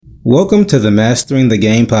Welcome to the Mastering the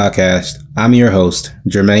Game podcast. I'm your host,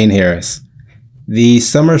 Jermaine Harris. The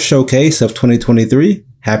Summer Showcase of 2023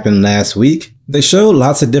 happened last week. They showed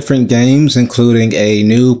lots of different games, including a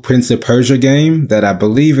new Prince of Persia game that I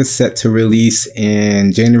believe is set to release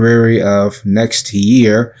in January of next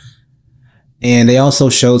year. And they also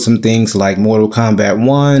showed some things like Mortal Kombat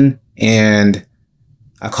 1 and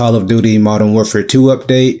a Call of Duty Modern Warfare 2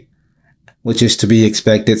 update, which is to be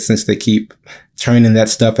expected since they keep churning that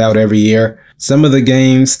stuff out every year. Some of the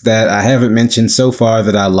games that I haven't mentioned so far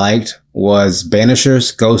that I liked was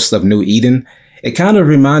Banishers: Ghosts of New Eden. It kind of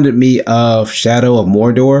reminded me of Shadow of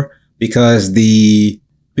Mordor because of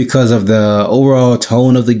the overall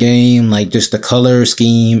tone of the game, like just the color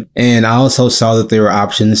scheme. And I also saw that there were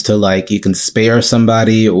options to you can spare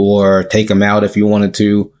somebody or take them out if you wanted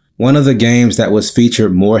to. One of the games that was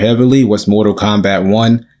featured more heavily was Mortal Kombat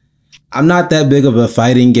 1. I'm not that big of a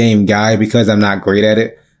fighting game guy because I'm not great at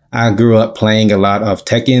it. I grew up playing a lot of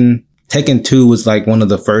Tekken. Tekken 2 was one of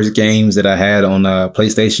the first games that I had on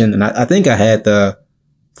PlayStation. And I think I had the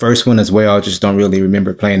first one as well. I just don't really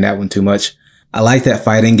remember playing that one too much. I like that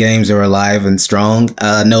fighting games are alive and strong.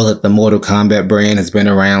 I know that the Mortal Kombat brand has been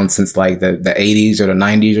around since the 80s or the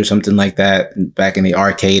 90s or something like that, back in the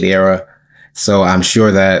arcade era. So I'm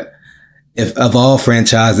sure that if of all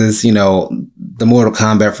franchises, the Mortal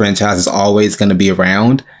Kombat franchise is always going to be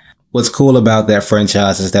around. What's cool about that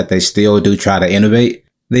franchise is that they still do try to innovate.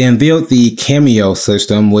 They unveiled the cameo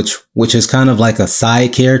system, which is kind of like a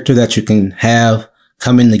side character that you can have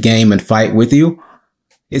come in the game and fight with you.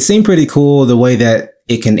 It seemed pretty cool the way that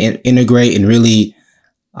it can integrate and really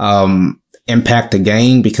impact the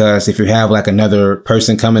game, because if you have another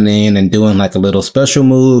person coming in and doing a little special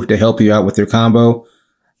move to help you out with your combo,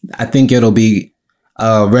 I think it'll be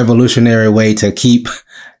a revolutionary way to keep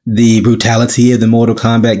the brutality of the Mortal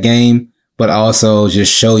Kombat game, but also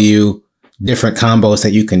just show you different combos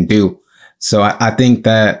that you can do. So I think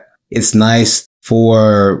that it's nice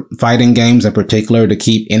for fighting games in particular to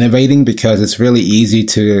keep innovating, because it's really easy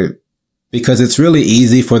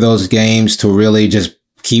for those games to really just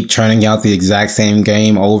keep churning out the exact same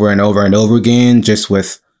game over and over and over again, just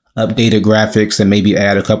with updated graphics and maybe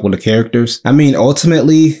add a couple of characters. I mean,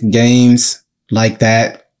 ultimately, games like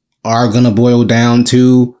that are going to boil down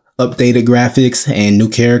to updated graphics and new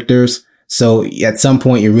characters. So at some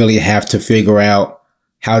point, you really have to figure out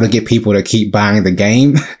how to get people to keep buying the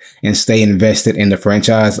game and stay invested in the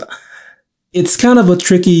franchise. It's kind of a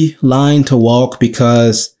tricky line to walk,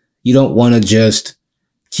 because you don't want to just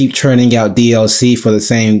keep churning out DLC for the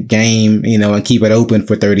same game, and keep it open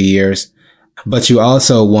for 30 years. But you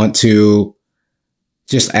also want to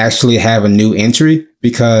just actually have a new entry,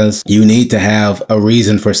 because you need to have a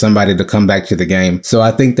reason for somebody to come back to the game. So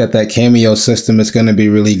I think that cameo system is going to be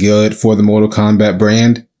really good for the Mortal Kombat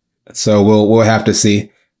brand. So we'll have to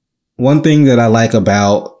see. One thing that I like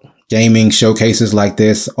about gaming showcases like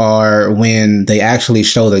this are when they actually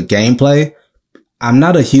show the gameplay. I'm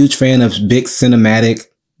not a huge fan of big cinematic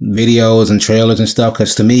videos and trailers and stuff,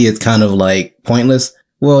 because to me, it's kind of pointless.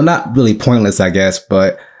 Well, not really pointless, I guess,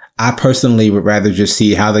 but I personally would rather just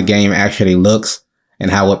see how the game actually looks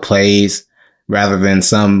and how it plays, rather than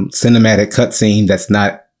some cinematic cutscene that's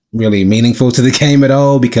not really meaningful to the game at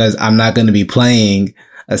all, because I'm not going to be playing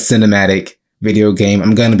a cinematic video game.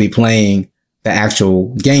 I'm going to be playing the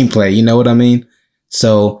actual gameplay. You know what I mean?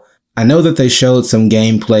 So I know that they showed some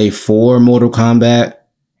gameplay for Mortal Kombat,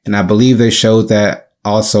 and I believe they showed that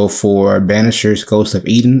also for Banishers: Ghosts of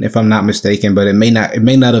Eden, if I'm not mistaken, but it may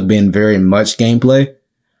not have been very much gameplay.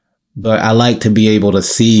 But I like to be able to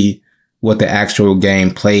see what the actual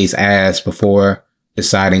game plays as before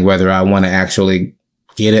deciding whether I want to actually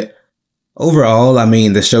get it. Overall, I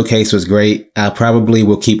mean, the showcase was great. I probably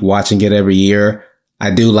will keep watching it every year.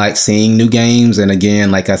 I do like seeing new games. And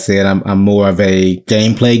again, like I said, I'm more of a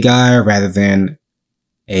gameplay guy rather than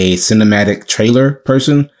a cinematic trailer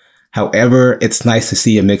person. However, it's nice to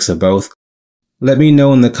see a mix of both. Let me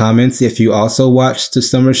know in the comments if you also watched the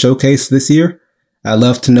Summer Showcase this year. I'd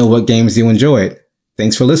love to know what games you enjoyed.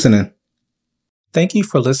 Thanks for listening. Thank you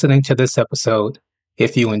for listening to this episode.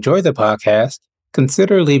 If you enjoy the podcast,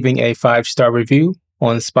 consider leaving a 5-star review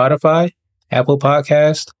on Spotify, Apple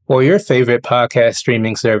Podcast, or your favorite podcast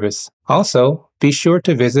streaming service. Also, be sure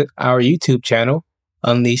to visit our YouTube channel,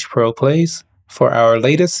 Unleash Pro Plays, for our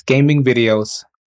latest gaming videos.